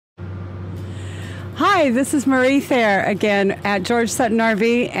Hi, this is Marie Thayer again at George Sutton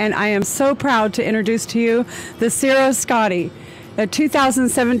RV, and I am so proud to introduce to you the Serro Scotty, a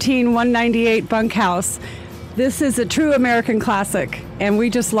 2017 198 bunkhouse. This is a true American classic, and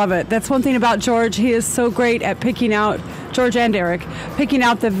we just love it. That's one thing about George. He is so great at picking out, George and Eric, picking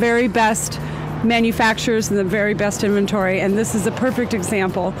out the very best manufacturers and the very best inventory, and this is a perfect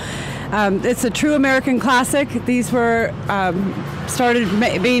example. It's a true American classic. These were started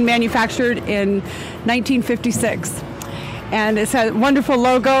being manufactured in 1956, and it's a wonderful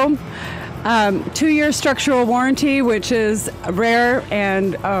logo. 2-year structural warranty, which is rare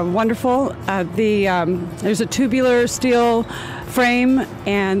and wonderful. There's a tubular steel frame,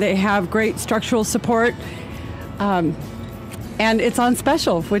 and they have great structural support, and it's on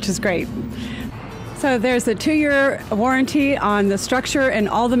special, which is great. So there's a 2-year warranty on the structure and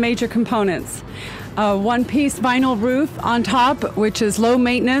all the major components. A one-piece vinyl roof on top, which is low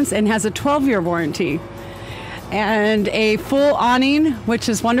maintenance and has a 12-year warranty. And a full awning, which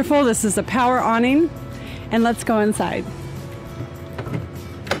is wonderful. This is a power awning. And let's go inside.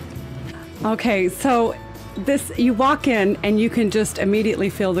 Okay, so this, you walk in and you can just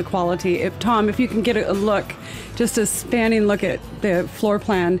immediately feel the quality. Tom, if you can get a look, just a spanning look at the floor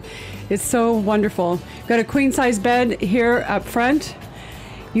plan. It's so wonderful. You've got a queen size bed here up front.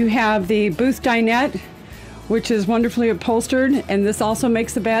 You have the booth dinette, which is wonderfully upholstered, and this also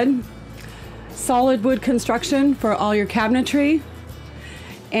makes the bed. Solid wood construction for all your cabinetry.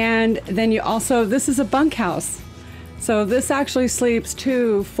 And then you also, this is a bunkhouse. So this actually sleeps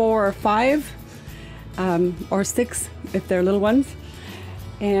 2, 4, 5, or 6 if they're little ones.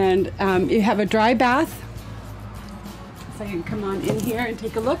 And you have a dry bath. So you can come on in here and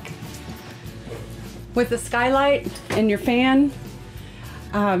take a look. With the skylight and your fan.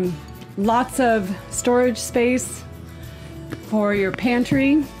 Lots of storage space for your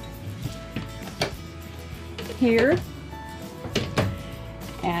pantry here,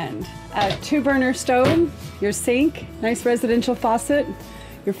 and a 2-burner stove, your sink, nice residential faucet,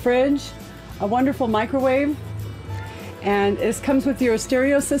 your fridge, a wonderful microwave, and this comes with your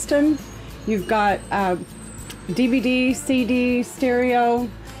stereo system. You've got DVD, CD, stereo,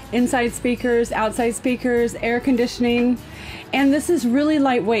 inside speakers, outside speakers, air conditioning, and this is really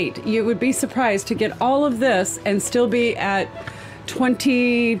lightweight. You would be surprised to get all of this and still be at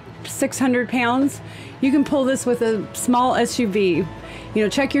 2,600 pounds. You can pull this with a small SUV. You know,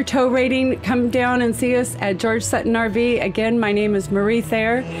 check your tow rating, come down and see us at George Sutton RV. Again, my name is Marie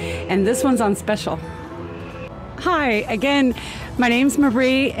Thayer, and this one's on special. Hi, again, my name's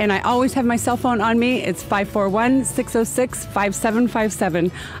Marie, and I always have my cell phone on me. It's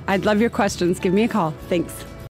 541-606-5757. I'd love your questions. Give me a call. Thanks.